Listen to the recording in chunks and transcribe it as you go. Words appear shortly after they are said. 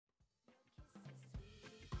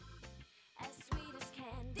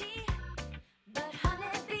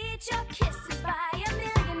your kisses by a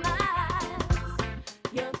million miles.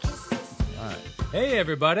 Your kisses. All right. Hey,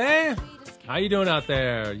 everybody. How you doing out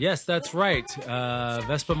there? Yes, that's right.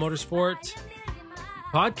 Vespa Motorsport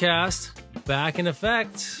podcast back in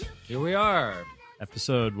effect. Here we are.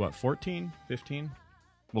 Episode, 14, 15?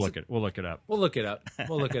 We'll look it up. We'll look it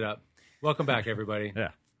up. Welcome back, everybody. Yeah.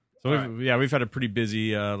 So we've had a pretty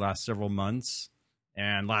busy last several months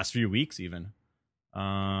and last few weeks even.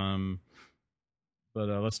 But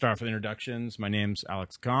let's start off with introductions. My name's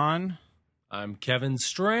Alex Kahn. I'm Kevin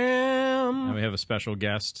Stram. And we have a special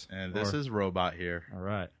guest. And this is Robot here. All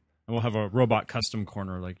right. And we'll have a robot custom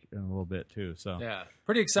corner like in a little bit too. So Yeah.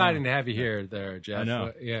 Pretty exciting to have you here there, Jeff. I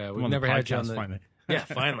know. Yeah, we've I'm on the never had you on podcast the finally. Yeah,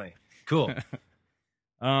 finally. Cool.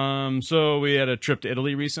 So we had a trip to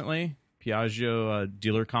Italy recently, Piaggio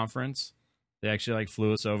dealer conference. They actually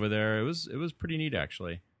flew us over there. It was pretty neat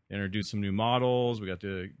actually. They introduced some new models. We got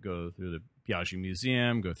to go through the Piaggio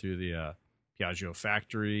Museum, go through the Piaggio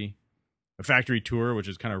factory, a factory tour, which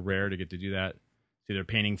is kind of rare to get to do that. See their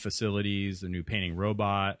painting facilities, the new painting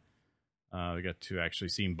robot. We got to actually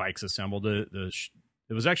see bikes assembled. It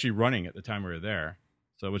was actually running at the time we were there,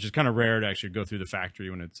 so which is kind of rare to actually go through the factory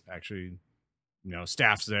when it's actually,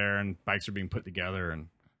 staff's there and bikes are being put together. And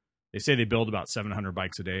they say they build about 700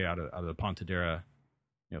 bikes a day out of the Pontedera,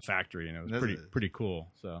 factory, and it was pretty cool.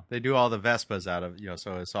 So They do all the Vespas out of,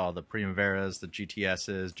 so it's all the Primaveras, the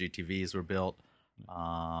GTSs, GTVs were built.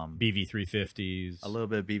 BV350s, A little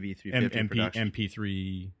bit of BB350 production.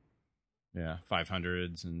 MP3,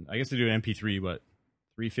 500s, and I guess they do an MP3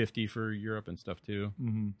 350 for Europe and stuff too.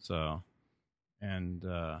 Mm-hmm. So, and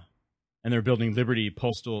they're building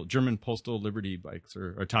German postal Liberty bikes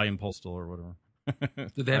or Italian postal or whatever.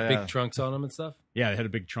 Did they have big trunks on them and stuff? Yeah, they had a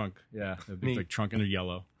big trunk. Yeah, a big trunk, and they're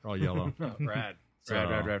yellow. They're all yellow. Oh, rad. So-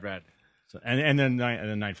 Rad. So, and then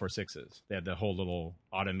 946s. They had the whole little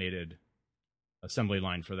automated assembly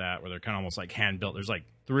line for that, where they're kind of almost like hand built. There's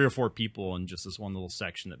 3 or 4 people in just this one little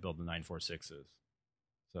section that build the 946s.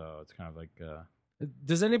 So it's kind of like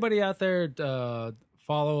Does anybody out there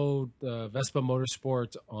follow Vespa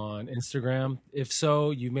Motorsport on Instagram? If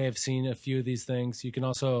so, you may have seen a few of these things. You can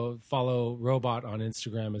also follow Robot on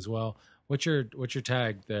Instagram as well. What's your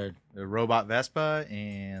tag there? The Robot Vespa,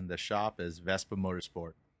 and the shop is Vespa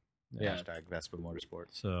Motorsport. Yeah. Hashtag Vespa Motorsport.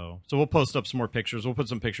 so we'll post up some more pictures. We'll put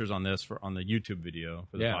some pictures on this on the YouTube video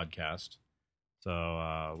for the Yeah. podcast.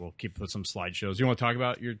 So we'll put some slideshows. You want to talk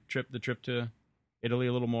about the trip to Italy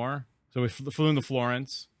a little more? So we flew into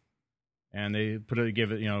Florence, and they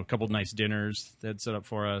give it a couple of nice dinners they had set up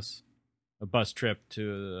for us. A bus trip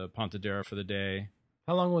to Pontedera for the day.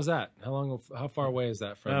 How long was that? How far away is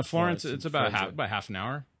that from Florence? It's about Firenze? half an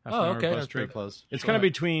hour. Half Oh, an hour okay. bus That's trip. Pretty close. It's kind of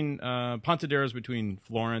between Pontedera's between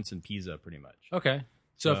Florence and Pisa, pretty much. Okay.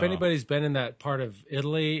 So if So- anybody's been in that part of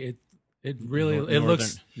Italy, it really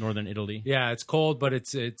looks northern Italy. yeah, it's cold, but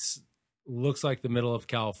it's looks like the middle of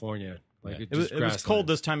California. Yeah. It It was grasslands. cold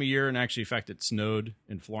this time of year, and actually, in fact, it snowed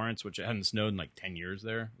in Florence, which it hadn't snowed in 10 years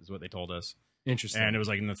there, is what they told us. Interesting. And it was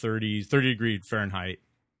in the 30 degree Fahrenheit.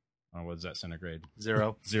 What is that centigrade?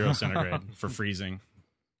 0. 0 centigrade for freezing.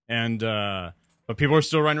 And but people are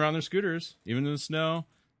still riding around their scooters, even in the snow.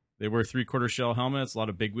 They wear 3/4 shell helmets, a lot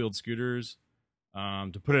of big wheeled scooters.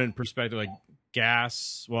 To put it in perspective,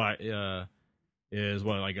 gas, is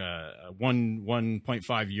a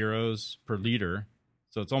 1.5 euros per liter.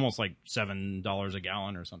 So it's almost like $7 a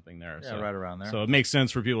gallon or something there. Yeah, So, right around there. so it makes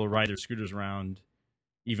sense for people to ride their scooters around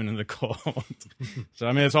even in the cold. So,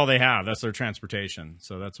 I mean, that's all they have. That's their transportation.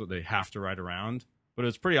 So that's what they have to ride around. But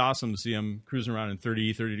it's pretty awesome to see them cruising around in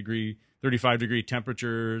 35 degree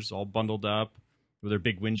temperatures, all bundled up with their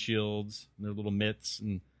big windshields and their little mitts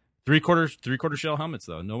and 3/4 shell helmets,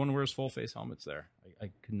 though. No one wears full face helmets there.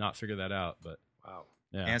 I could not figure that out, but wow.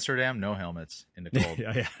 yeah. Amsterdam, no helmets in the cold.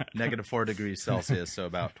 yeah. -4 degrees Celsius, so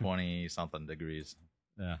about 20-something degrees.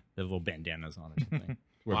 Yeah. They have little bandanas on or something.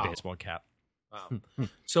 Wear Wow. a baseball cap. Wow.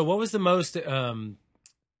 So what was the most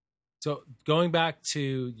so going back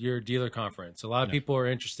to your dealer conference, a lot of Yeah. people are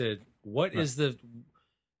interested. What is did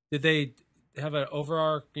they have an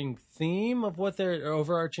overarching theme of what their Yeah.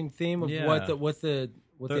 what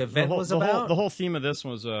the event was about? The whole theme of this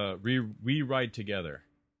was we ride together.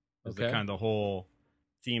 Was Okay. the kind of the whole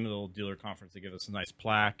theme of the little dealer conference. They give us a nice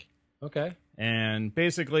plaque. Okay. And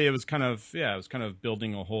basically, it was kind of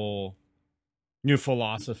building a whole new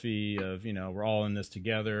philosophy of, we're all in this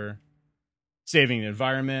together, saving the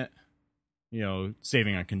environment,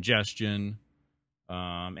 saving on congestion,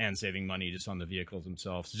 and saving money just on the vehicles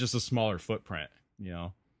themselves. It's just a smaller footprint,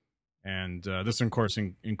 And this, of course,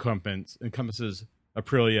 encompasses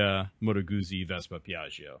Aprilia, Moto Guzzi, Vespa,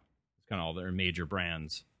 Piaggio. It's kind of all their major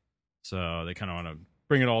brands. So they kind of want to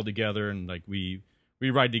bring it all together, and like we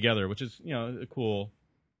ride together, which is a cool.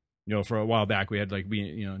 For a while back we had like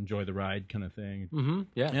we enjoy the ride kind of thing. Mm-hmm.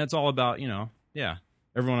 Yeah. And it's all about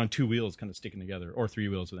everyone on 2 wheels kind of sticking together, or 3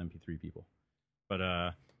 wheels with MP3 people. But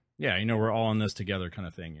we're all in this together kind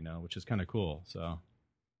of thing, which is kind of cool. So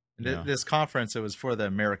this conference, it was for the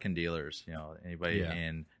American dealers, anybody Yeah.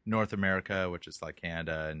 in North America, which is like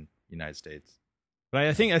Canada and United States. But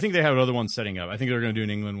I think they have other ones setting up. I think they're going to do an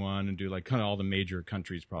England one and do like kind of all the major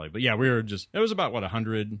countries probably. But yeah, it was about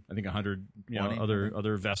 100, I think 100, 20.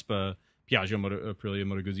 other Vespa, Piaggio, Aprilia,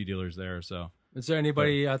 Moto Guzzi dealers there. So Is there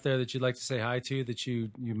anybody out there that you'd like to say hi to that you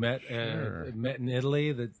met Sure. met in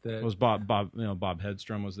Italy? That it was Bob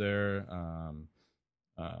Hedstrom was there.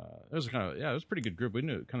 It was it was a pretty good group. We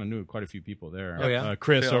knew quite a few people there. Oh, yeah?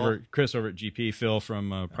 Chris Phil. over at GP, Phil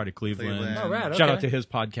from Pride of Cleveland. Cleveland. Oh, right. Shout okay. out to his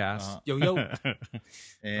podcast. Yo yo.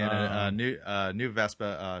 And a new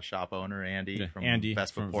Vespa shop owner, Andy from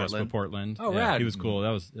Vespa from Portland. Vespa Portland. Oh, yeah, rad. he was cool.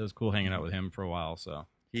 It was cool hanging out with him for a while. So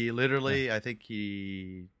He literally, I think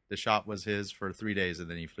the shop was his for 3 days, and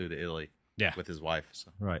then he flew to Italy yeah, with his wife.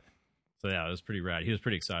 So. right. So yeah, it was pretty rad. He was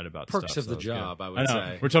pretty excited about Perks stuff, of so the it was good. job, I would know.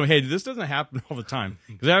 say. We're telling, hey, this doesn't happen all the time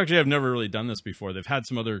because I actually have never really done this before. They've had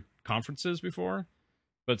some other conferences before,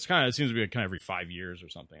 but it seems to be kind of every 5 years or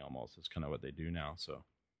something almost. It's kind of what they do now. So,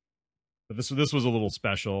 but this was a little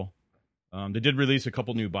special. They did release a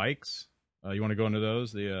couple new bikes. You want to go into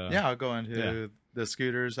those? I'll go into the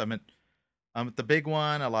scooters. The big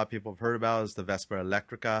one a lot of people have heard about is the Vespa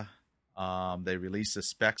Electrica. They released the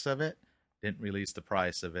specs of it, didn't release the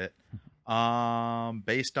price of it.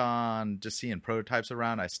 Based on just seeing prototypes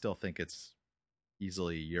around, I still think it's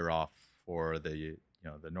easily a year off for the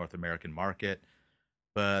North American market.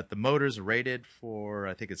 But the motor's rated for,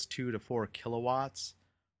 I think it's 2 to 4 kilowatts.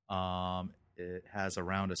 It has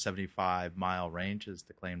around a 75-mile range is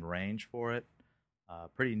the claimed range for it.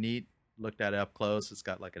 Pretty neat. Looked at it up close. It's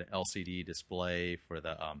got like an LCD display for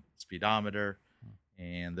the speedometer.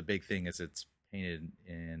 And the big thing is it's painted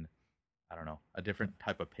in, I don't know, a different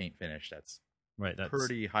type of paint finish that's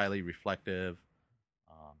pretty highly reflective.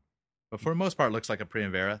 But for the most part, it looks like a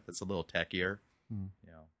Primavera that's a little techier.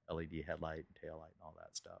 LED headlight, tail light, and all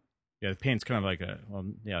that stuff. Yeah, the paint's kind of like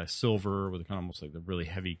a silver with kind of almost like the really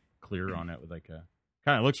heavy clear on it with like a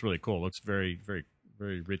kind of looks really cool. It looks very, very,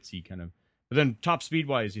 very ritzy kind of. But then top speed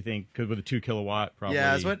wise, you think with a 2 kilowatt probably?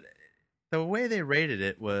 Yeah, the way they rated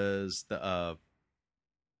it was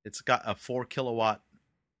it's got a 4 kilowatt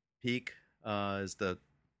peak is the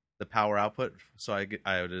power output. So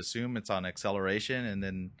I would assume it's on acceleration, and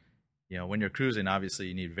then when you're cruising, obviously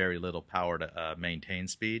you need very little power to maintain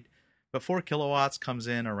speed. But 4 kilowatts comes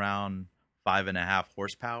in around 5.5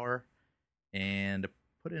 horsepower, and to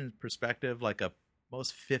put it in perspective, like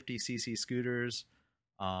most 50cc scooters,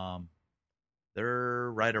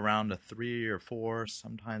 they're right around a 3 or 4,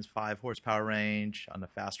 sometimes 5 horsepower range on the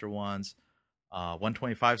faster ones.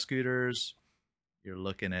 125 scooters, you're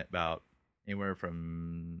looking at about anywhere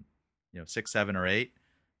from 6, 7, or 8.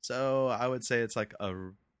 So I would say it's like a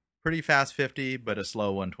pretty fast 50, but a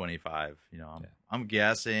slow 125. I'm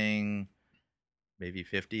guessing maybe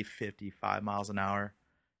 50, 55 miles an hour.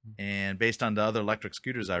 And based on the other electric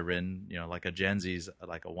scooters I've ridden, like a Genzi's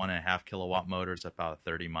like a 1.5 kilowatt motor is about a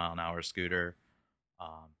 30 mile an hour scooter.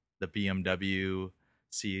 The BMW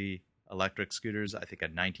C electric scooters, I think a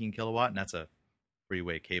 19 kilowatt, and that's a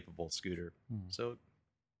freeway capable scooter. So it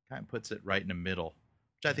kind of puts it right in the middle,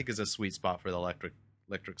 which I think is a sweet spot for the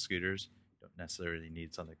electric scooters. You don't necessarily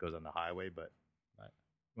need something that goes on the highway, but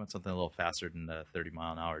you want something a little faster than the 30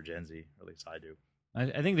 mile an hour Genzi, or at least I do.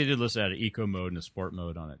 I think they did list out an eco mode and a sport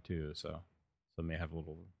mode on it too, so it may have a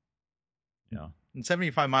little, And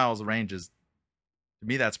 75 miles range is, to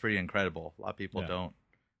me, that's pretty incredible. A lot of people don't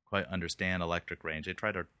quite understand electric range. They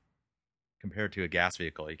try to compare it to a gas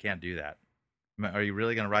vehicle. You can't do that. Are you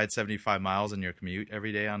really going to ride 75 miles in your commute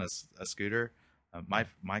every day on a scooter? My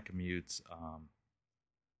commute's,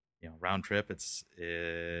 round trip, it's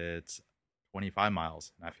 25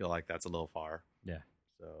 miles, and I feel like that's a little far. Yeah.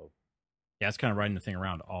 So. Yeah, it's kind of riding the thing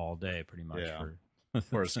around all day, pretty much. Yeah.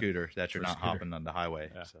 For a scooter that you're not scooter. hopping on the highway.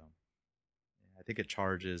 Yeah. So, I think it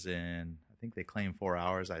charges in. I think they claim 4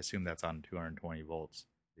 hours. I assume that's on 220 volts,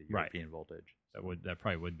 the European voltage. That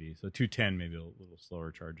probably would be. So 210, maybe a little slower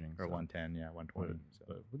charging. Or 110, 120.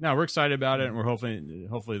 But now we're excited about it, and we're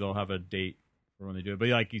hopefully they'll have a date for when they do it. But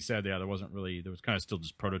like you said, there was kind of still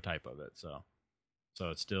just prototype of it. So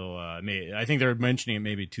it's still. I think they're mentioning it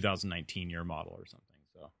maybe 2019 year model or something.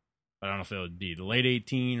 So. I don't know if it would be the late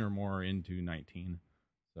 18 or more into 19.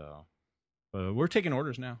 So, We're taking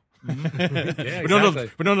orders now. Yeah, we don't know.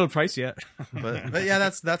 exactly. We don't know the price yet. But yeah,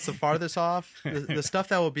 that's the farthest off. The stuff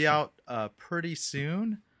that will be out pretty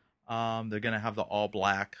soon. They're gonna have the all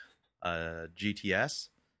black GTS,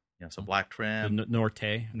 so black The trim,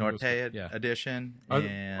 Norte. Norte Yeah. edition.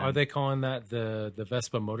 Are they calling that the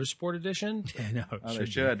Vespa Motorsport Edition? No, Oh, they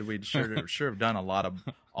should. We'd sure have done a lot of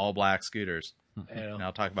all black scooters. You know? And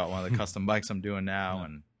I'll talk about one of the custom bikes I'm doing now.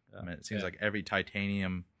 And I mean, it seems Yeah. like every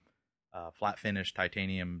titanium, flat finish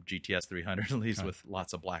titanium GTS 300 leaves with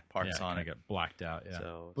lots of black parts Yeah, on kinda it. get blacked out.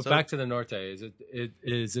 Yeah. But back to the Norte, is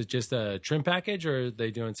it just a trim package, or are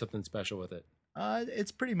they doing something special with it?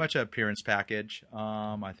 It's pretty much an appearance package.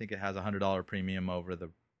 I think it has a $100 premium over the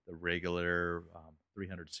regular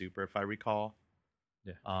 300 Super, if I recall.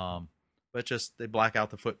 Yeah. But just they black out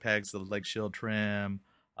the foot pegs, the leg shield trim,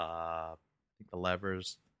 I think the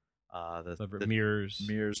levers, the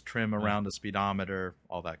mirrors. trim around the speedometer,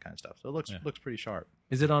 all that kind of stuff. So it looks pretty sharp.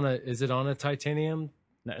 Is it on a titanium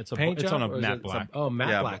No, it's paint it's job? on or a is matte it black. matte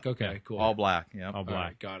Yeah, black. Okay, cool. All black, yeah, All black.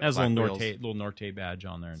 right, got it. Has a Black little wheels. Norte badge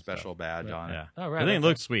on there. And special stuff. badge Right. on it. Yeah. Oh, right. I think okay. it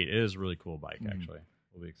looks sweet. It is a really cool bike, actually.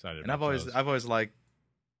 We'll be excited. And about those. I've always liked,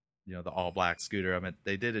 the all black scooter. I mean,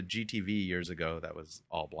 they did a GTV years ago that was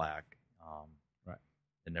all black. Right.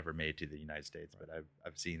 It never made to the United States, but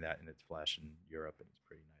I've seen that in its flesh in Europe, and it's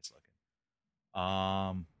pretty nice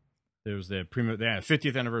looking. There was the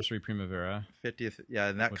 50th anniversary Primavera. 50th, yeah,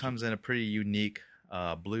 and that Which comes in a pretty unique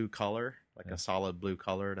blue color, like Yeah. a solid blue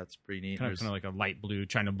color. That's pretty neat. Kind of like a light blue,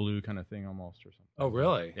 China blue kind of thing almost, or something. Oh,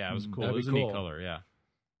 really? Yeah, it was cool. That'd It was be a neat cool. color. Yeah,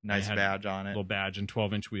 Nice it had badge on a it. little badge and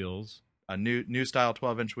 12-inch wheels. A new style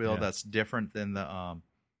 12-inch wheel Yeah. that's different than the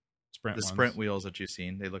Sprint sprint wheels that you've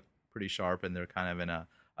seen. They look pretty sharp, and they're kind of in a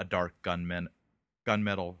dark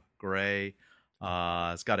gunmetal gray.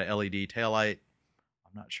 It's got an LED taillight.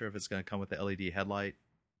 I'm not sure if it's going to come with the LED headlight,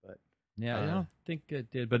 but Yeah, I Uh, don't think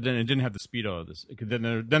it did. But then it didn't have the speedo of this. Then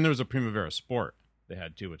there was a Primavera Sport they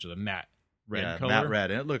had too, which is a matte red yeah, color. matte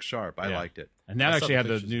red, and it looks sharp. I Yeah. liked it. And that I saw actually the had the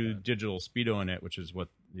pictures of new that. digital speedo in it, which is what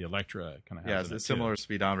the Electra kind of has. Yeah, in it's it a too. similar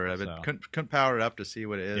speedometer. I So- couldn't power it up to see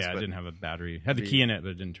what it is. Yeah, it but didn't have a battery. It had the the- key in it, but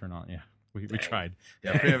it didn't turn on. Yeah, we tried.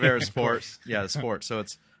 Yeah, Primavera Sport. Yeah, the Sport. So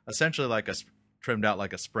it's essentially like trimmed out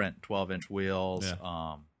like a Sprint 12-inch wheels,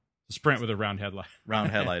 Yeah. Sprint with a round headlight.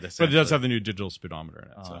 round headlight. But it does essentially. have the new digital speedometer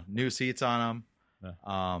in it. So. New seats on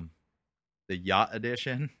them. The yacht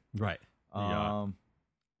edition. Right. yacht. Um,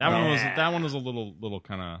 That one was a little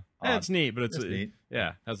kind of Odd. it's neat, but It's neat.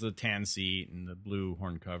 Yeah, has the tan seat and the blue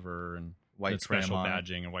horn cover and White the trim special on it.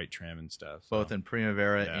 badging and white trim and stuff. both so. in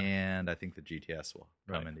Primavera Yeah. and I think the GTS will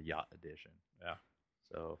come Right. in the yacht edition. Yeah.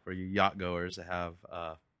 So for you yacht goers that have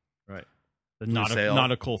right the blue sail.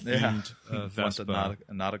 nautical Yeah. themed want Vespa.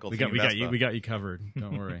 a nautical we themed got you. Vespa. We got you covered.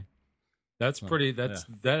 Don't worry. That's So, pretty. That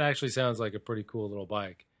actually sounds like a pretty cool little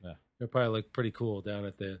bike. Yeah. It'll probably look pretty cool down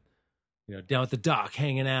at the, down at the dock,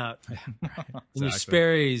 hanging out in your Exactly.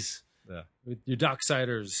 Sperry's, Yeah. with your dock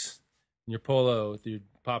siders, and your polo with your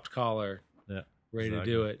popped collar, Yeah. ready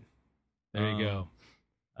Exactly. to do it. There you go.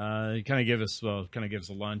 He kind of gave us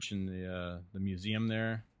a lunch in the museum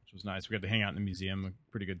there, which was nice. We got to hang out in the museum, a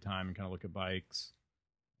pretty good time, and kind of look at bikes.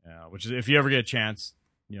 Yeah, which is if you ever get a chance,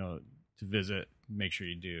 to visit, make sure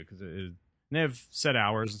you do because they have set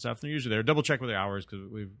hours and stuff. They're usually there. Double check with their hours because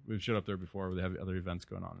we've showed up there before. Where they have other events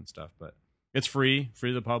going on and stuff, but it's free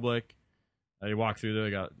to the public. You walk through there.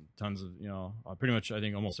 They got tons of pretty much I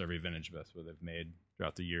think almost every vintage Vespa they've made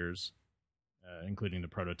throughout the years, including the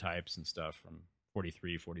prototypes and stuff from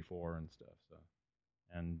 43, 44 and stuff. So,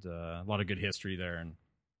 and a lot of good history there, and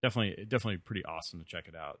definitely pretty awesome to check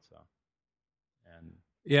it out. So, and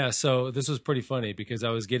Yeah, so this was pretty funny because I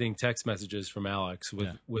was getting text messages from Alex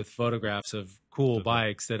with photographs of cool So-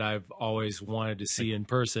 bikes that I've always wanted to see in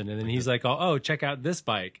person, and then he's like, "Oh, check out this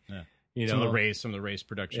bike." Yeah. You some know, of the race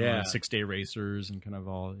production, Yeah. 6-day racers, and kind of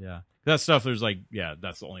all that stuff. There's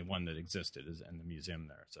that's the only one that existed is in the museum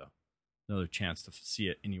there. So another chance to see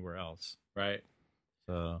it anywhere else. right?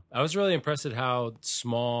 So I was really impressed at how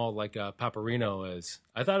small like a Paparino is.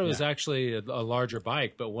 I thought it was actually a larger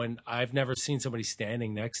bike, but when I've never seen somebody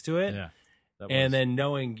standing next to it, yeah, that and was- then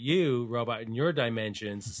knowing you, Robot, in your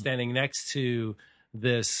dimensions, standing next to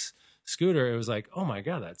this scooter, it was like, oh my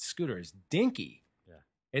god, that scooter is dinky. Yeah.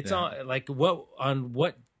 It's Yeah. on like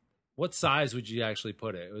what size would you actually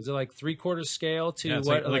put it? Was it like 3/4 scale to it's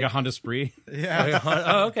what? like a Honda Spree. Yeah,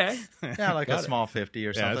 oh, okay. yeah, like a Got it. small 50 or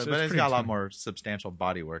Yeah, something, it's but it's pretty got a lot tiny. more substantial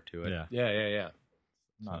bodywork to it. Yeah,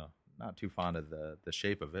 Yeah. Not too fond of the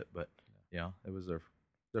shape of it, but it was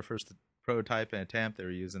their first prototype and attempt. They were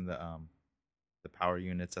using the power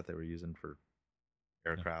units that they were using for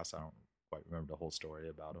aircrafts. I don't quite remember the whole story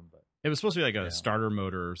about them, but It was supposed to be like a Yeah. starter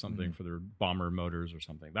motor or something Mhm. for their bomber motors or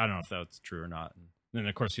something. But I don't know if that's true or not. And then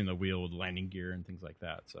of course, the wheel with landing gear and things like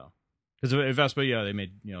that. So because Vespa, yeah, they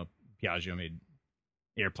made Piaggio made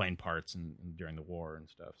airplane parts and during the war and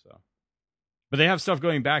stuff. So, but they have stuff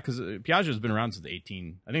going back because Piaggio's been around since I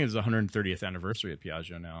think it's the 130th anniversary of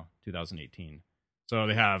Piaggio now, 2018. So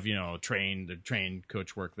they have the train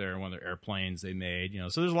coach work there, one of their airplanes they made.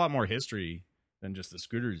 So there's a lot more history than just the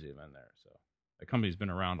scooters even there. So the company's been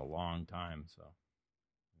around a long time. So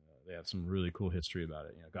they have some really cool history about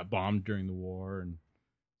it. Got bombed during the war, and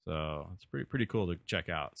so it's pretty cool to check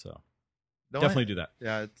out. So the definitely only- do that.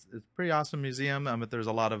 Yeah, it's a pretty awesome museum. But there's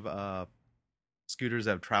a lot of scooters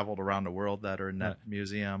that have traveled around the world that are in that Right.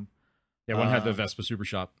 museum. Yeah, one had the Um, Vespa Super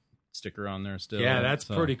Shop sticker on there still. Yeah, that's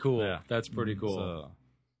So, pretty cool. yeah. That's pretty cool. So,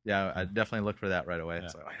 Yeah, I definitely looked for that right away. Yeah.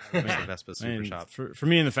 So there's the Vespa I Super mean, Shop. for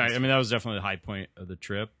me, in the fact, that was definitely the high point of the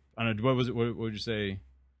trip. I don't know. What was it? What would you say?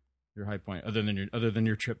 Your high point, other than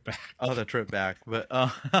your trip back. Oh, the trip back, but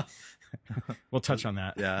We'll touch on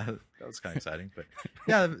that. yeah, that was kind of exciting. But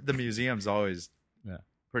yeah, the museum's always Yeah.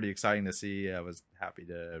 pretty exciting to see. I was happy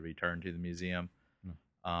to return to the museum.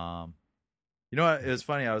 You know what? It was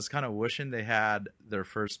funny. I was kind of wishing they had their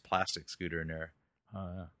first plastic scooter in there,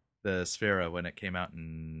 Yeah. the Sfera, when it came out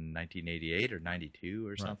in 1988 or 92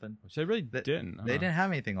 or something. Which they really They- didn't. They didn't have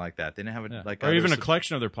anything like that. They didn't have Yeah. like or even a other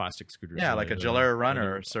collection of their plastic scooters. yeah, like a really, Gilera though.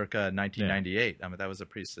 Runner circa 1998. I mean, that was a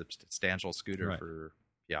pretty substantial scooter Right. for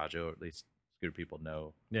Piaggio, or at least scooter people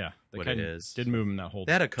know. Yeah, they what kinda it is. Did move in that whole.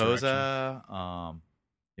 They had a direction. Koza,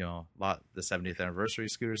 the 70th anniversary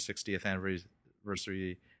scooter, 60th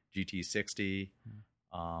anniversary GT60,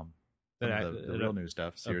 some That- of the real new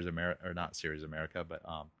stuff, Series America, or not Series America, but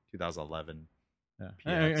 2011. Yeah. PX.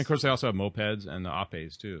 And of course, they also have mopeds and the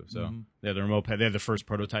Apes too. So Mhm. they had their moped. They had the first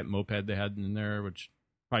prototype moped they had in there, which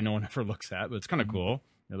probably no one ever looks at, but it's kind of Mhm. cool.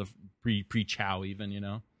 The pre-chow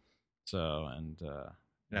even. So and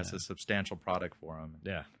That's a substantial product for them.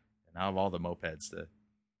 yeah, And out of all the mopeds,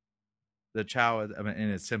 the Chow, I mean, in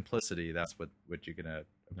its simplicity, that's what you're gonna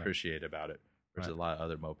appreciate about it. There's Right. a lot of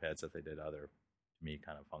other mopeds that they did other, to me,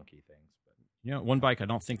 kind of funky things. But one bike I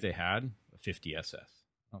don't think they had a 50 SS.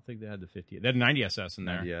 I don't think they had the 50. They had 90 SS in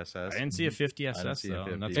there. 90 SS. I didn't see a 50 I didn't SS see a though. and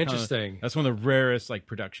 50. that's kinda- Interesting. That's one of the rarest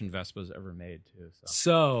production Vespas ever made too. So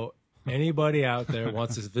So, anybody out there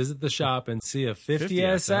wants to visit the shop and see a 50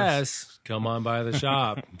 SS, come on by the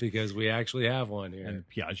shop because we actually have one here. and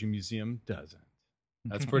Piaggio Museum doesn't.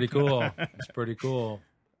 That's pretty cool. It's pretty cool.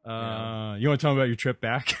 You want to tell me about your trip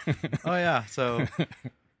back? Oh yeah, so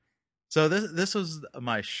this was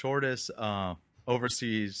my shortest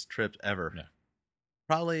overseas trip ever. Yeah.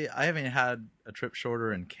 Probably I haven't had a trip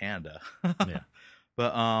shorter in Canada. Yeah.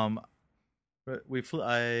 But we flew.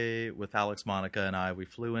 With Alex, Monica, and we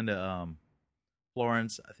flew into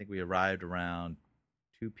Florence. I think we arrived around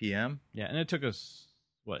 2 p.m. Yeah, and it took us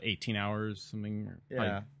 18 hours, something. Or Yeah,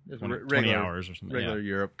 like Just 20 regular hours or something. regular Yeah.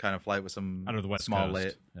 Europe kind of flight with some Out of the West small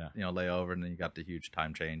Coast. Yeah. layover, and then you got the huge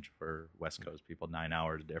time change for West Coast people, 9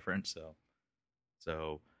 hours difference.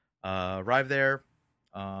 So arrived there,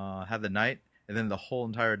 had the night, and then the whole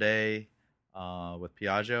entire day with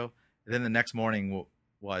Piaggio. And then the next morning,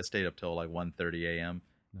 I stayed up till like 1:30 a.m.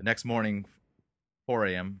 The next morning, 4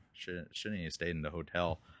 a.m. Shouldn't even stayed in the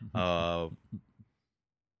hotel.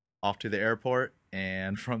 Off to the airport,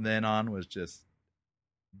 and from then on was just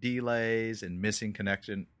delays and missing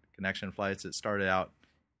connection flights. It started out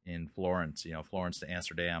in Florence, Florence to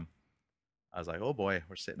Amsterdam. I was like, oh boy,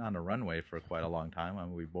 we're sitting on the runway for quite a long time. I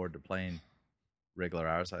mean, we board the plane regular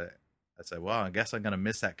hours. I said, well, I guess I'm going to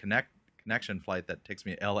miss that connection flight that takes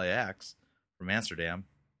me to LAX from Amsterdam.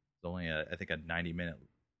 It's only, I think, a 90-minute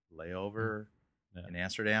layover in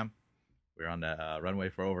Amsterdam. We were on the runway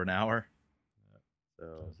for over an hour. So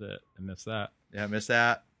That was it. I missed that. yeah, I missed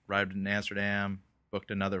that. Arrived in Amsterdam, booked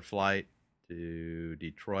another flight to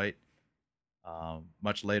Detroit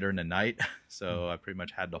much later in the night. So I pretty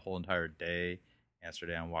much had the whole entire day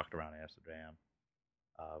Amsterdam, walked around Amsterdam.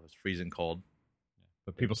 It was freezing cold.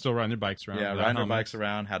 But people still riding their bikes around. Yeah, without riding their helmets. bikes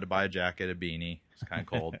around, had to buy a jacket, a beanie. It's kind of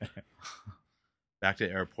cold. Back to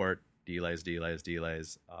the airport, delays.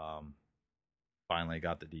 Finally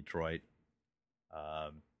got to Detroit.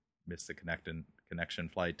 Missed the connection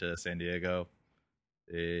flight to San Diego.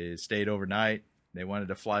 They stayed overnight. They wanted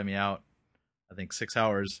to fly me out, I think 6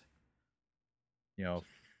 hours.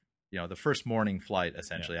 The first morning flight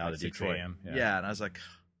essentially out like of 6 Detroit. a.m., yeah. Yeah, and I was like,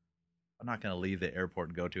 I'm not going to leave the airport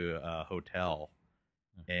and go to a hotel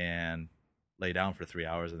and lay down for 3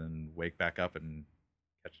 hours and then wake back up and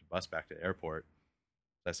catch the bus back to the airport.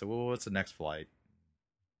 So I said, well, what's the next flight?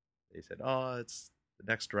 They said, oh, it's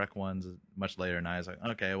the next direct one's much later, and I was like,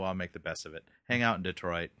 okay, well, I'll make the best of it. Hang out in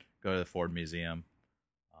Detroit, go to the Ford Museum,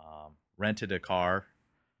 rented a car.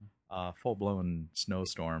 Full blown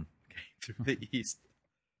snowstorm came through the east.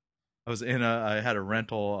 I had a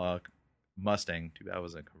rental Mustang. Too bad it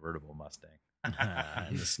was a convertible Mustang.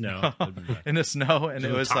 In the snow. In the snow, and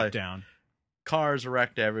it was top like down. cars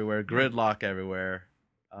wrecked everywhere, gridlock everywhere.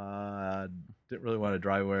 Didn't really want to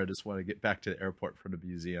drive where I just want to get back to the airport from the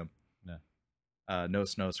museum. No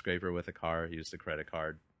snow scraper with a car. Used a credit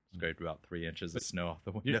card. Scraped about 3 inches of snow off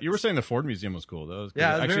the window. You were saying the Ford Museum was cool, though.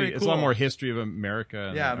 Yeah, actually, very it's a lot cool. more history of America.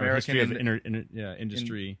 And, Yeah, or American history of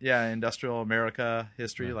industry. Industrial America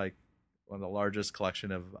history, Yeah. like one of the largest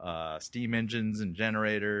collection of steam engines and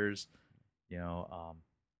generators. A lot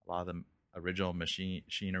of the original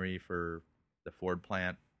machinery for the Ford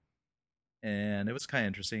plant, and it was kind of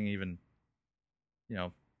interesting. Even,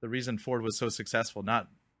 the reason Ford was so successful, not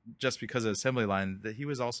just because of assembly line, that he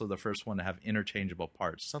was also the first one to have interchangeable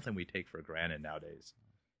parts, something we take for granted nowadays.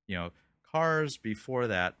 Cars before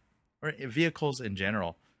that, or vehicles in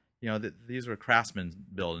general, these were craftsmen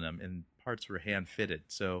building them, and parts were hand fitted.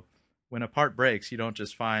 So when a part breaks, you don't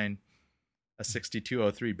just find a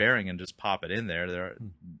 6203 bearing and just pop it in there. They're,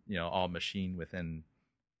 all machined within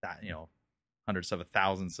that, hundreds of a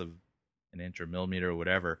thousandths of an inch or millimeter or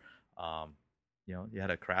whatever. You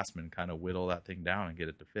had a craftsman kind of whittle that thing down and get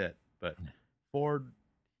it to fit. But Ford,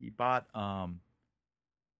 he bought, I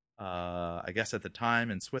guess at the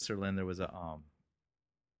time in Switzerland, there was a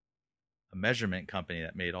measurement company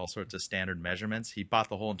that made all sorts of standard measurements. He bought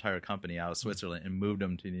the whole entire company out of Switzerland and moved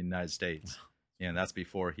them to the United States. And that's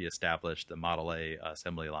before he established the Model A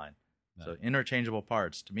assembly line. Yeah. So interchangeable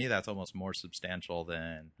parts, to me, that's almost more substantial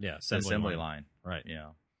than the assembly line. Right.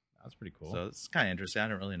 That's pretty cool. So it's kind of interesting. I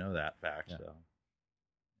didn't really know that fact. Yeah. So.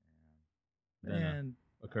 Yeah. And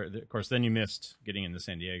of course, then you missed getting into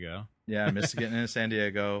San Diego. yeah, I missed getting into San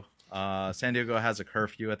Diego. San Diego has a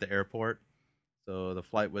curfew at the airport, so the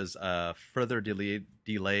flight was further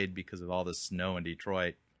delayed because of all the snow in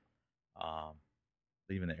Detroit.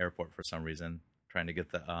 Leaving the airport for some reason, trying to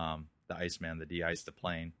get the Iceman to de-ice the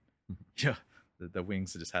plane. Yeah, the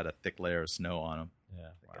wings just had a thick layer of snow on them. Yeah,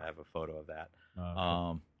 I have a photo of that.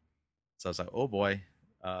 wow. So I was like, oh boy.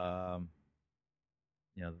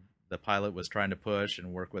 The pilot was trying to push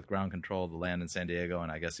and work with ground control to land in San Diego, and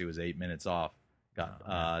I guess he was 8 minutes off.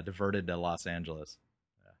 Got diverted to Los Angeles.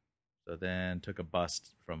 Yeah. So then took a bus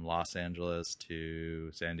from Los Angeles to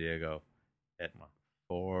San Diego at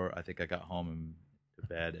 4. I think I got home to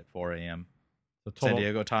bed at 4 a.m. So total, San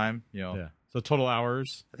Diego time. Yeah. So total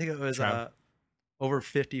hours. I think it was Travel. over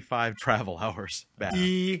 55 travel hours back.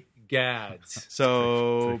 Gads.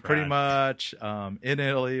 So Pretty pretty rad. much in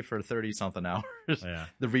Italy for 30 something hours. Yeah.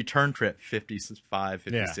 The return trip 55,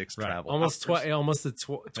 56 right. travel. Almost hours.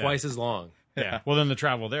 twice as long. Yeah. Well, then the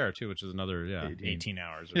travel there too, which is another 18. 18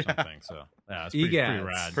 hours or something. So yeah, it's pretty Egads.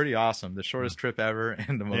 rad. Pretty awesome. The shortest trip ever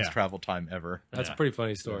and the most Yeah. travel time ever. That's Yeah. a pretty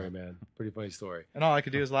funny story, man. Pretty funny story. And all I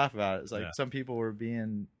could do is laugh about it. It's like Yeah. some people were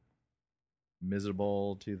being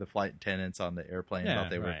miserable to the flight attendants on the airplane. Yeah, Thought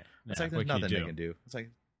they were. right. It's Yeah, like there's what can you nothing they do? can do. It's like,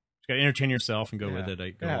 Just got to entertain yourself and go with Yeah.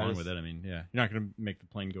 it. Go Yeah, along it's- with it. I mean, yeah, you're not going to make the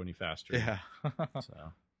plane go any faster. yeah.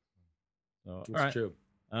 So all It's right. true.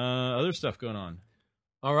 Other stuff going on.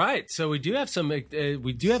 All right, so we do have some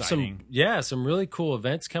Exciting. some really cool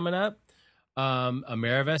events coming up.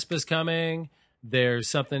 Amerivespa's coming. There's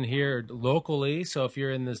something here locally. So if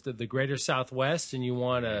you're in the greater Southwest and you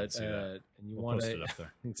want I see that. We'll post it to up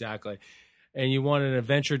there. exactly, and you want an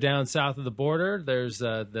adventure down south of the border, there's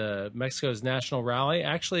the Mexico's National Rally.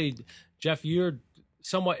 Actually, Jeff, you're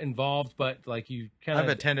somewhat involved, but like you kind I've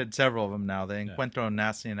of attended several of them now. The Encuentro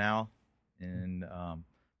Nacional, and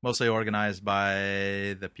mostly organized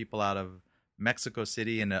by the people out of Mexico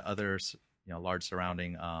City and the other, large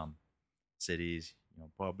surrounding cities.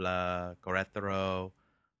 Puebla, Querétaro,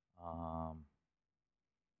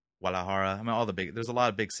 Guadalajara. I mean, all the big. There's a lot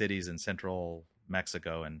of big cities in central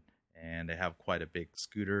Mexico, and they have quite a big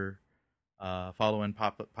scooter following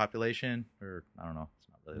population. Or I don't know, it's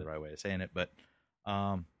not really the right way of saying it, but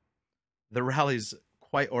the rally's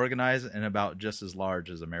quite organized and about just as large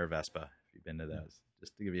as Amerivespa. If you've been to those,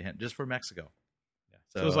 just to give you a hint, just for Mexico. Yeah.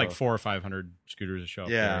 So it was like 400 or 500 scooters to show up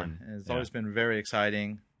there. Yeah, And, and it's always been very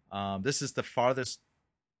exciting. This is the farthest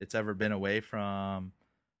it's ever been away from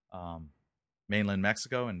mainland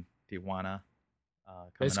Mexico and Tijuana, coming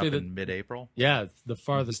Basically up the- in mid-April. yeah, the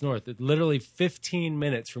farthest north. It's literally 15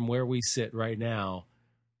 minutes from where we sit right now.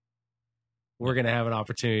 We're going to have an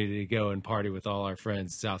opportunity to go and party with all our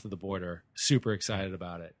friends south of the border. Super excited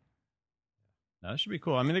about it. No, that should be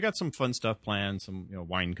cool. I mean, they got some fun stuff planned, some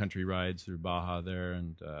wine country rides through Baja there,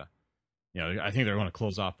 and I think they're going to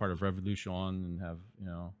close off part of Revolution and have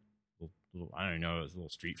little, I don't even know, it was a little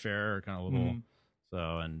street fair kind of little.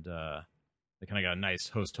 So and they kind of got a nice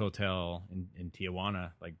host hotel in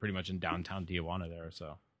Tijuana, like pretty much in downtown Tijuana there.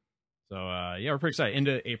 So we're pretty excited.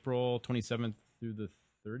 Into April 27th through the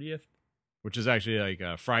 30th, which is actually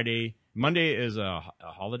like Friday. Monday is a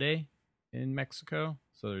holiday in Mexico,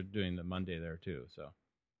 so they're doing the Monday there too. So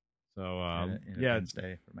Independence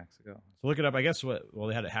Day for Mexico. So look it up. I guess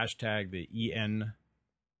they had a hashtag, the EN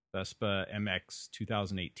Vespa MX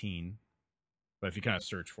 2018. But if you kind of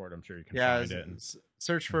search for it, I'm sure you can find it. And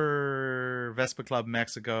Search for Vespa Club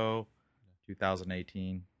Mexico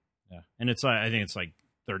 2018. Yeah, and it's I think it's like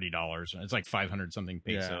 $30. It's like 500 something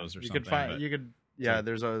pesos or something.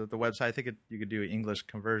 There's the website. I think you could do English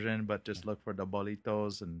conversion, but just look for the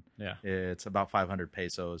bolitos, and yeah, it's about 500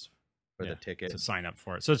 pesos for the ticket to sign up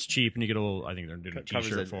for it. So it's cheap, and you get a little. I think they're doing a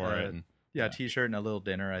T-shirt for it. And, T-shirt and a little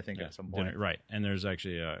dinner. I think at some point, right? And there's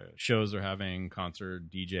actually shows they're having, concert,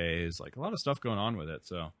 DJs, like a lot of stuff going on with it.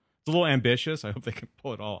 So it's a little ambitious. I hope they can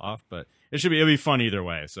pull it all off, but it'll be fun either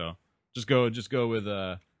way. So just go with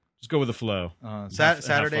the flow.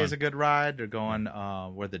 Saturday is a good ride. They're going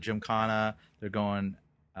where the Gymkhana. They're going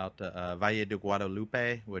out to Valle de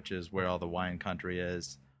Guadalupe, which is where all the wine country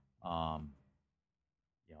is. I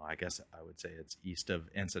guess I would say it's east of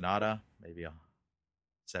Ensenada, maybe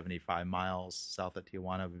 75 miles south of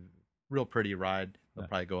Tijuana. Real pretty ride. They'll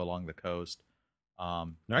probably go along the coast.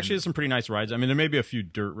 There actually is some pretty nice rides. I mean, there may be a few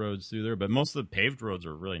dirt roads through there, but most of the paved roads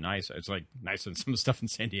are really nice. It's like nicer than some of the stuff in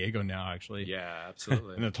San Diego now, actually. Yeah,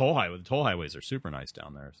 absolutely. And the toll highways are super nice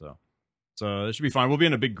down there. So it should be fine. We'll be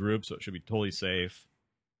in a big group, so it should be totally safe.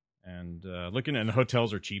 And looking at the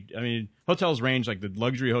hotels are cheap. I mean, hotels range, like the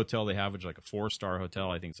luxury hotel they have, which is like a 4-star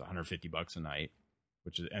hotel. I think it's $150 a night,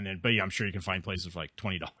 but I'm sure you can find places for like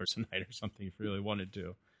 $20 a night or something if you really wanted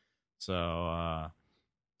to. So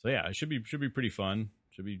yeah, it should be pretty fun.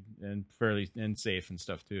 Should be fairly safe and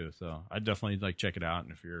stuff too. So I'd definitely check it out.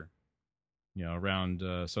 And if you're, around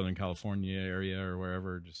Southern California area or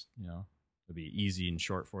wherever, just it'll be easy and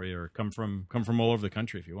short for you. Or come from all over the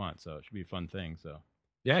country if you want. So it should be a fun thing. So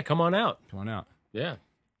yeah, come on out. Yeah,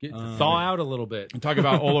 thaw out a little bit. And talk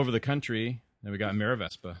about all over the country. Then we got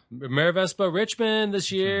Amerivespa Richmond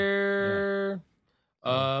this year.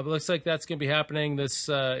 Yeah. Looks like that's going to be happening this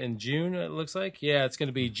in June. It looks like, it's going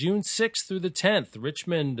to be June 6th through the 10th,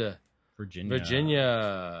 Richmond,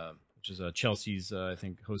 Virginia, which is Chelsea's, I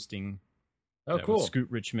think, hosting. Oh, cool!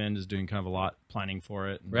 Scoot Richmond is doing kind of a lot planning for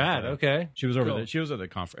it. And, Rad. Okay. She was over there. She was at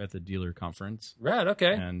the dealer conference. Rad.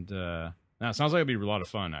 Okay. And now it sounds like it'll be a lot of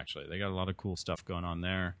fun. Actually, they got a lot of cool stuff going on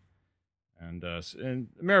there. And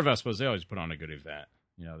Amerivespas, they always put on a good event.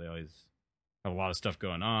 They always have a lot of stuff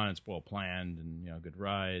going on. It's well planned, and good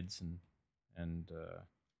rides and a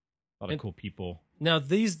lot of cool people. Now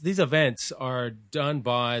these events are done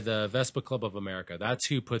by the Vespa Club of America. That's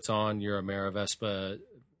who puts on your Amerivespa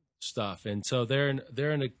stuff, and so they're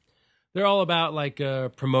all about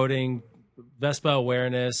promoting Vespa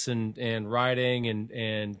awareness and riding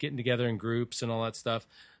and getting together in groups and all that stuff.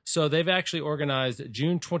 So they've actually organized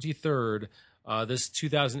June 23rd. This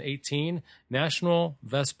 2018 National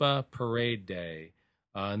Vespa Parade Day.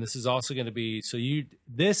 And this is also going to be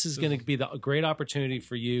going to be the great opportunity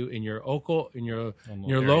for you in your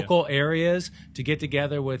local areas to get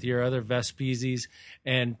together with your other Vespies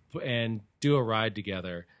and do a ride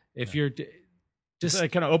together. If you're just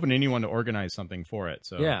kind of open to anyone to organize something for it.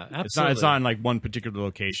 So yeah, absolutely. It's not in one particular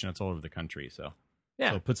location. It's all over the country. So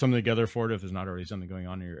yeah, so put something together for it if there's not already something going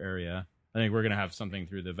on in your area. I think we're going to have something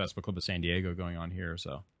through the Vespa Club of San Diego going on here.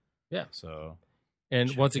 So, yeah. So,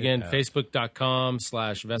 and once again,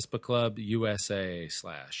 Facebook.com/Vespa Club USA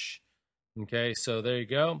 / Okay. So there you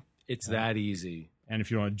go. It's that easy. And if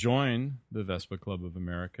you want to join the Vespa Club of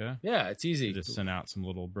America, it's easy. Just send out some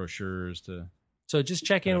little brochures to. So just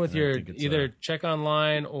check in with check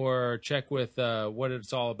online or check with what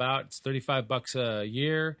it's all about. It's $35 a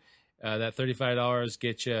year. That $35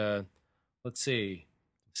 gets you, let's see,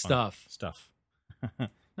 stuff. No,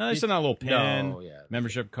 they send out a little pin,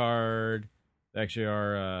 membership card. They actually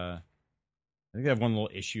are. I think they have one little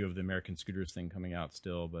issue of the American Scooters thing coming out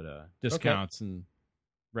still, but discounts and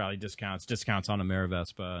rally discounts on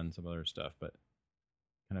Amerivespa and some other stuff. But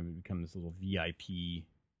kind of become this little VIP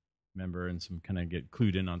member and some kind of get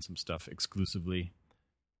clued in on some stuff exclusively.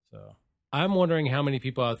 So I'm wondering how many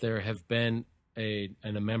people out there have been a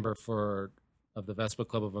member for of the Vespa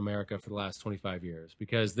Club of America for the last 25 years,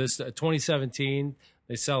 because this 2017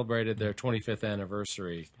 they celebrated their 25th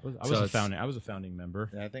anniversary. I was a founding member.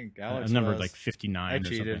 Yeah, I think I Alex numbered was. like 59. I or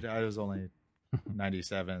cheated. something. I was only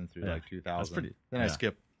 97 through Yeah, like 2000. pretty- Then I yeah.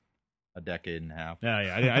 skipped a decade and a half. Yeah,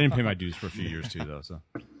 I didn't pay my dues for a few years too, though. So,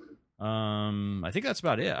 I think that's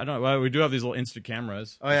about it. I don't. Well, we do have these little instant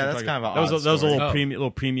cameras. Oh, yeah, that's kind of an that was odd that was a story. little Oh.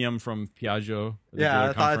 little premium from Piaggio. the Yeah, dealer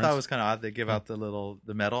I thought it conference. was kind of odd. They give out the metal,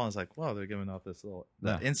 and it's like, whoa, they're giving out this little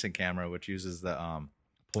Yeah. instant camera, which uses the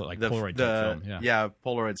Like the Polaroid type film. Yeah.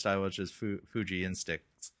 Polaroid style, which is Fuji Instax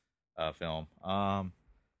film. And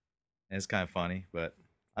it's kind of funny, but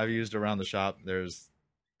I've used it around the shop. There's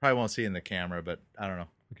probably won't see it in the camera, but I don't know.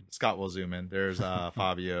 Scott will zoom in. There's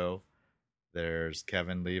Fabio. There's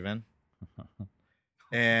Kevin leaving.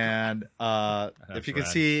 And if you can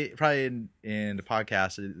rad. see, probably in the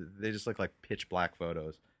podcast, they just look like pitch black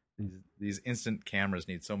photos. These instant cameras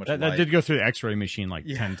need so much That light. did go through the X-ray machine like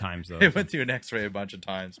Yeah. 10 times though. It went through an X-ray a bunch of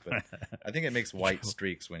times, but I think it makes white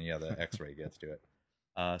streaks when the X-ray gets to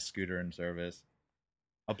it. Scooter in service.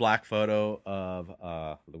 A black photo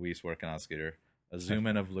of Luis working on a scooter. A zoom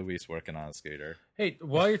in of Luis working on a scooter. Hey,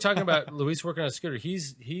 while you're talking about Luis working on a scooter,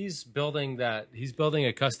 he's building a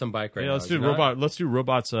custom bike right Yeah, now. let's is do he not? robot. Let's do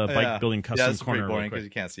robots bike Yeah. building custom Yeah, it's corner. pretty boring real because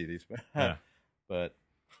quick. you can't see these. Yeah. But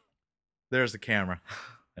there's the camera.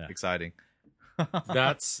 Yeah. Exciting.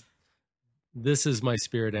 This is my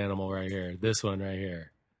spirit animal right here. This one right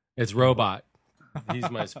here. It's Robot. He's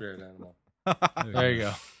my spirit animal. There you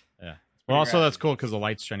go. Yeah. Well, also rad. that's cool because the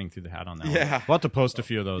light's shining through the hat on that. Yeah. one. We'll have to post a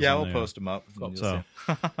few of those. Yeah, on we'll there. post them up. and you'll So-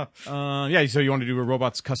 see. Yeah. So you want to do a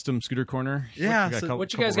robots custom scooter corner? Yeah, We got a so couple-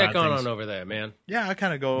 What you couple guys got rad going things. on over there, man? Yeah, I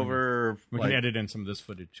kind of go over. We like, can edit in some of this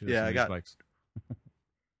footage too. Yeah, some I of these got- bikes.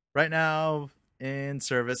 right now in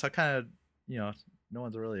service. I kind of, no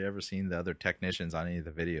one's really ever seen the other technicians on any of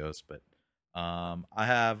the videos, but I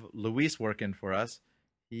have Luis working for us.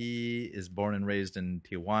 He is born and raised in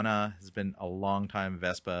Tijuana. Has been a long time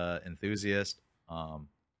Vespa enthusiast.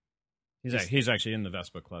 He's actually in the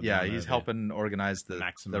Vespa club. Yeah, down there, he's helping organize the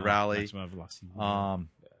rally. Maxima Velocity.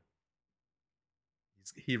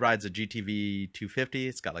 He rides a GTV 250.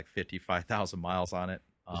 It's got like 55,000 miles on it.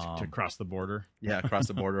 to cross the border. Yeah, across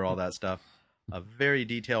the border, all that stuff. A very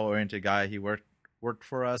detail-oriented guy. He worked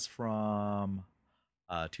for us from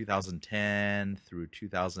 2010 through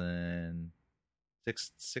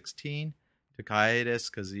 2016. Took hiatus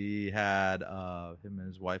because he had him and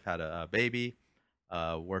his wife had a baby.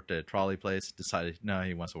 Worked at a trolley place. Decided no,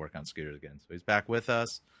 he wants to work on scooters again. So he's back with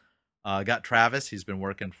us. Got Travis. He's been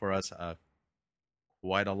working for us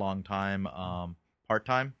quite a long time, part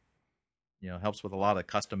time. Helps with a lot of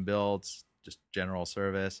custom builds, just general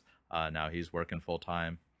service. Now he's working full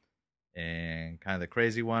time. And kind of the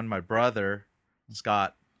crazy one, my brother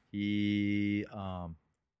Scott, he's been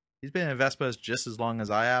in Vespas just as long as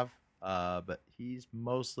I have, but he's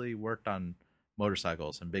mostly worked on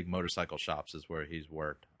motorcycles, and big motorcycle shops is where he's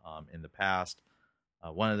worked in the past.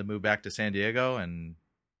 Wanted to move back to San Diego and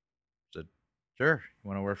said, "Sure, you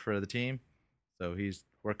want to work for the team?" So he's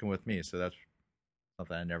working with me. So that's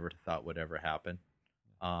something I never thought would ever happen.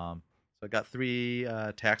 So I got 3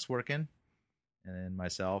 techs working, and then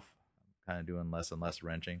myself, I'm kind of doing less and less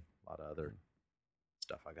wrenching. A lot of other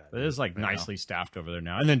stuff I got. It is like right now. nicely staffed over there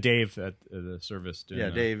now. And then Dave at the service. Doing, Yeah,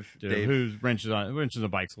 Dave who wrenches the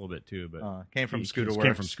bikes a little bit too, but came from Scooter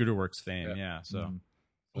Came from Scooterworks fame. Yeah, so Mhm.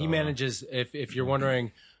 He manages. If you're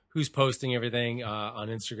wondering who's posting everything on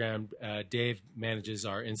Instagram, Dave manages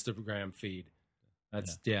our Instagram feed.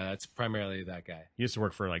 That's primarily that guy. he used to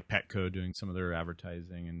work for like Petco doing some of their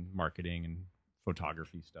advertising and marketing and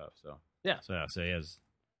photography stuff. So so he has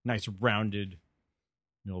nice rounded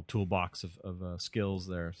little toolbox of skills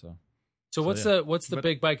there. So what's the But-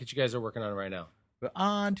 big bike that you guys are working on right now? But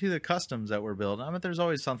on to the customs that we're building. There's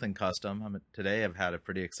always something custom. Today I've had a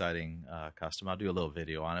pretty exciting custom. I'll do a little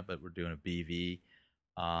video on it, but we're doing a BV.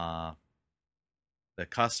 The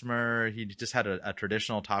customer, he just had a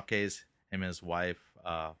traditional top case. Him and his wife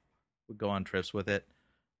would go on trips with it,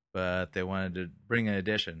 but they wanted to bring an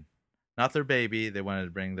addition. Not their baby. They wanted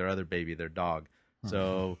to bring their other baby, their dog.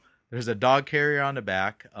 So there's a dog carrier on the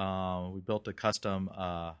back. We built a custom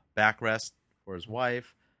backrest for his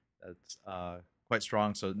wife. That's quite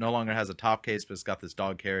strong. So it no longer has a top case, but it's got this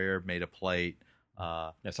dog carrier made of plate.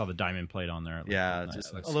 I saw the diamond plate on there. It looked Yeah, nice.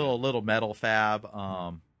 just a little metal fab.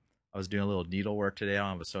 I was doing a little needlework today. I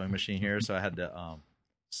don't have a sewing machine here, so I had to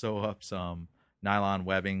sew up some nylon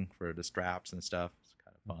webbing for the straps and stuff. It's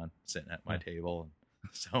kind of fun sitting at my table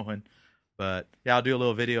and sewing. But yeah, I'll do a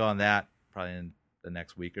little video on that probably in the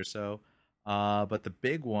next week or so. But the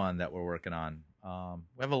big one that we're working on,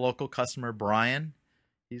 We have a local customer, Brian.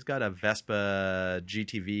 He's got a Vespa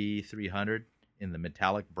GTV 300 in the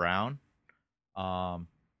metallic brown.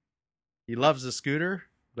 He loves the scooter,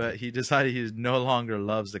 but he decided he no longer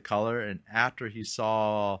loves the color. And after he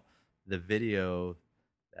saw the video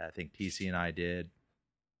that I think TC and I did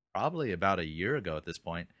probably about a year ago at this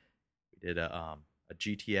point, we did a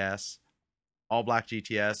GTS, all black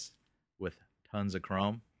GTS with tons of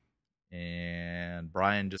chrome. And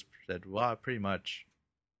Brian just said, well, I pretty much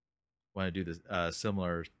want to do this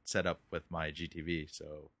similar setup with my GTV.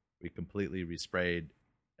 So we completely resprayed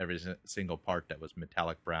every single part that was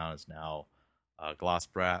metallic brown is now gloss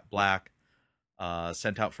black.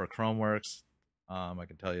 Sent out for chrome works. I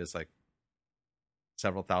can tell you it's like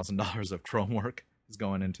several $1,000s of chrome work is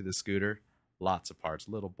going into the scooter. Lots of parts,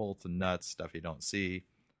 little bolts and nuts, stuff you don't see.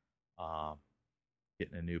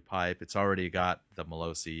 Getting a new pipe. It's already got the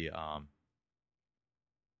Melosi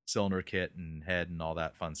cylinder kit and head and all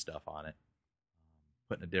that fun stuff on it.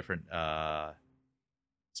 Putting a different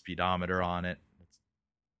speedometer on it. It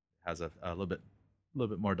has a little bit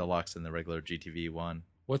more deluxe than the regular GTV one.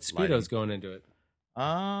 What speedo's going into it?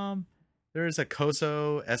 There's a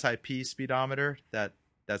Koso SIP speedometer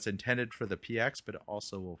that's intended for the PX, but it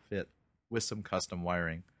also will fit with some custom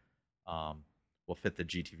wiring. Will fit the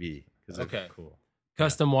GTV. Okay, Cool.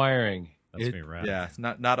 Custom wiring. That's me rad. Yeah, it's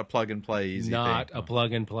not a plug and play easy Not thing. a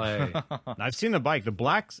plug and play. I've seen the bike. The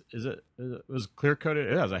blacks it was clear coated.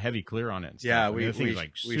 It has a heavy clear on it. And stuff. Yeah, I mean, the thing's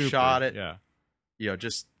like we super- shot it. Yeah,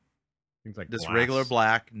 Just things like this glass. regular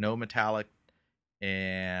black, no metallic,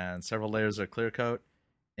 and several layers of clear coat.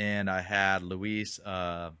 And I had Luis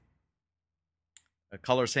a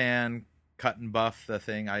color sand, cut and buff the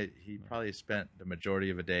thing. He probably spent the majority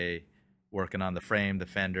of a day working on the frame, the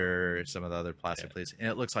fender, some of the other plastic plates, and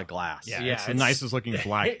it looks like glass. Yeah, Yeah, it's the it's- nicest looking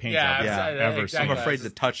black paint Yeah, I've it's- ever exactly. seen. I'm afraid to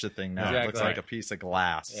touch the thing now. It looks Exactly. like a piece of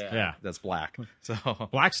glass Yeah. that's black. So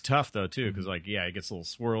Black's tough though too, because like it gets little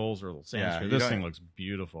swirls or little sand. Yeah, Yeah, you this don't- thing looks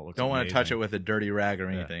beautiful. It looks don't want to touch it amazing. with a dirty rag or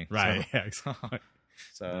Yeah. anything. Right? So, Yeah, exactly.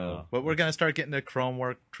 No. but we're gonna start getting the chrome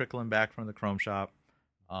work trickling back from the chrome shop.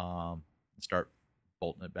 Start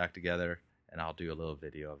bolting it back together, and I'll do a little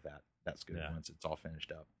video of that scooter Yeah. once it's all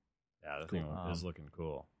finished up. Yeah, the thing Cool. is looking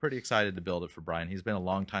cool. Pretty excited to build it for Brian. He's been a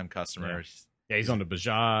long time customer. Yeah, he's on the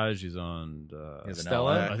Bajaj. He's on He has an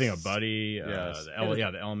Stella? LX. I think a Buddy. Yes.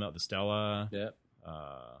 The Element, the Stella. Yeah.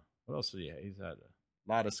 What else? Yeah, he's had.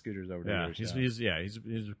 A lot of scooters over the Yeah, years.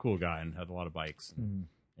 he's a cool guy and had a lot of bikes. And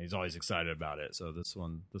Mhm. he's always excited about it. So this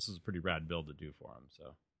is a pretty rad build to do for him.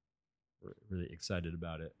 So we're really excited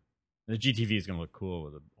about it. And the GTV is going to look cool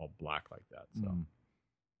with it all black like that. So, Mhm.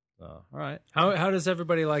 all right. How does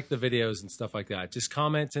everybody like the videos and stuff like that? Just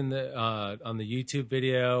comment in the on the YouTube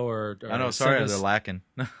video or I know. send Sorry, us- they're lacking.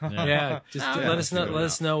 Yeah, just Yeah, let us know. figure it Let out.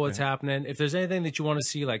 us know what's happening. If there's anything that you want to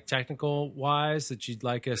see, like technical wise, that you'd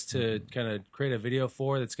like us to kind of create a video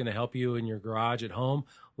for, that's going to help you in your garage at home,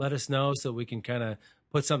 let us know so we can kind of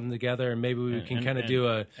put something together, and maybe we can kind of do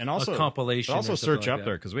a compilation. But also or something search like up that.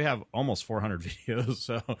 there because we have almost 400 videos.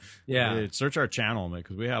 So Yeah. search our channel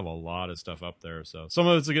because we have a lot of stuff up there. So some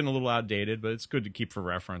of it's getting a little outdated, but it's good to keep for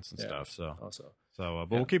reference and Yeah. stuff. So Also,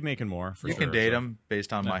 but we'll keep making more. For You sure, can date so. them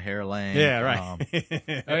based on my hair length. Yeah,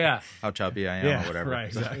 right. oh yeah, How chubby I am Yeah, or whatever. right,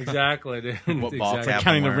 exactly. exactly, dude. What ball exactly. cap I'm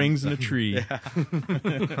Counting the wearing. rings in the tree.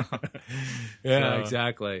 Yeah, So-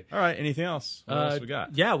 exactly. All right. Anything else? What else we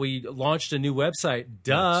got? Yeah, we launched a new website.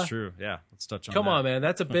 Duh. That's true. Yeah. Let's touch on Come that. on, man.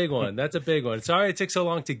 That's a big one. That's a big one. Sorry it took so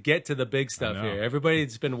long to get to the big stuff know. here.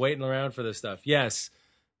 Everybody's been waiting around for this stuff. Yes,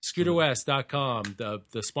 ScooterWest.com,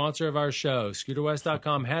 the sponsor of our show,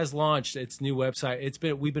 ScooterWest.com has launched its new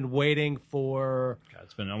website. We've been waiting for God,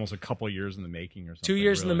 it's been almost a couple years in the making or something. 2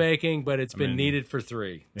 years in the really. making, but it's been mean- needed for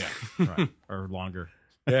 3. Yeah. Right. Or longer.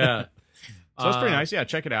 Yeah. So that's pretty nice. Yeah,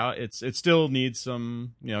 check it out. It still needs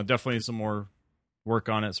some, definitely some more work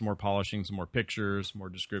on it, some more polishing, some more pictures, more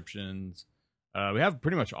descriptions. We have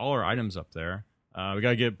pretty much all our items up there. We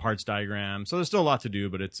got to get parts diagrams. So there's still a lot to do,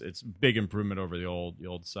 but it's big improvement over the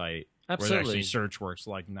old site. Where Absolutely. actually search works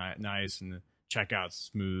like nice and the checkout's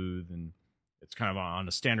smooth and it's kind of on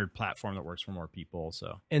a standard platform that works for more people.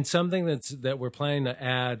 So And something that we're planning to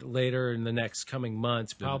add later in the next coming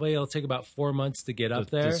months, probably it'll take about 4 months to get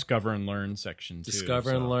up the there. discover and learn section too.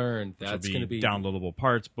 Discover and So- learn. which That's will going to be downloadable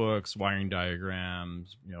parts books, wiring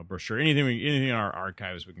diagrams, brochure, anything in our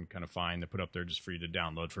archives we can kind of find to put up there just for you to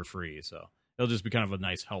download for free. So it'll just be kind of a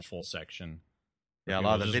nice, helpful section. Yeah, a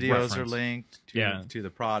People lot of the just videos reference. are linked to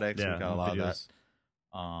the products. Yeah, We've got a lot of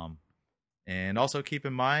that. And also keep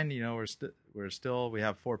in mind, we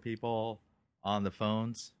have 4 people on the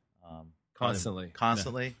phones. constantly.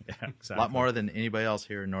 Constantly. Yeah, A exactly. lot more than anybody else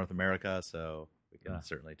here in North America. So we can Yeah.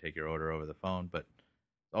 certainly take your order over the phone. But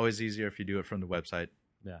it's always easier if you do it from the website.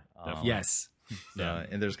 Yeah, Um, definitely. Yes. Yeah.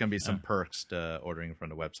 And there's going to be some perks to ordering from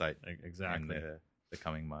the website in Exactly. the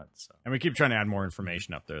coming months. So. And we keep trying to add more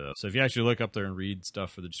information up there, though. So if you actually look up there and read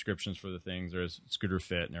stuff for the descriptions for the things, there's Scooter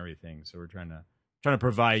Fit and everything. So we're trying to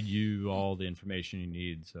provide you all the information you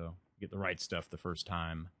need, so you get the right stuff the first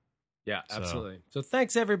time. Yeah, So- absolutely. So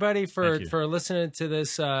thanks everybody for Thank you. listening to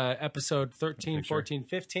this episode 13, Picture. 14,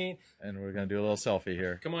 15. And we're going to do a little selfie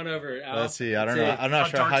here. Come on over, Al. Let's see. I don't know. I'm not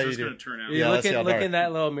sure how you do. turn out. You Yeah, look let's see how look dark. in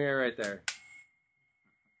that little mirror right there.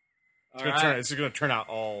 All right. It's going to turn out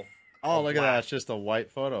all. Oh, look at black. that. It's just a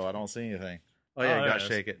white photo. I don't see anything. Oh, yeah. Oh, You yeah, got to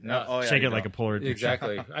shake it. No, oh, yeah, Shake you it like a don't. Polaroid picture.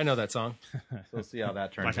 Exactly. I know that song. So we'll see how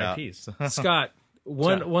that turns Black Eyed out. Peas. Scott,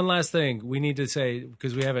 one last thing we need to say,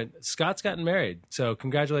 because we haven't. Scott's gotten married, so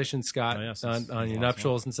congratulations, Scott, Oh, yes, on that's your awesome.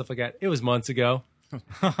 nuptials and stuff like that. It was months ago.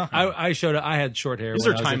 I showed up. I had short hair. These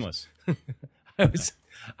when are I was at- timeless.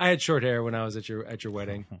 I had short hair when I was at your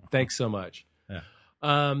wedding. Thanks so much.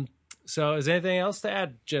 Yeah. So is there anything else to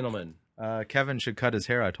add, gentlemen? Kevin should cut his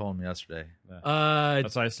hair. I told him yesterday.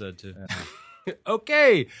 That's what I said, too.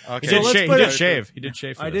 Okay. Okay. He did, let's he put did it- shave. He did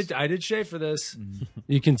shave for I this. did shave for this.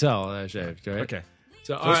 You can tell I shaved. Right? Okay.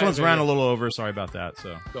 So, So all this right, one's very ran a good. little over. Sorry about that.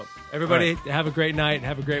 So Cool. Everybody, have a great night.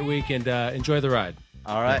 Have a great week, and enjoy the ride.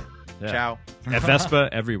 All right. Yeah. Ciao. at Vespa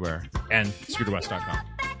everywhere and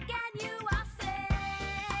ScooterWest.com.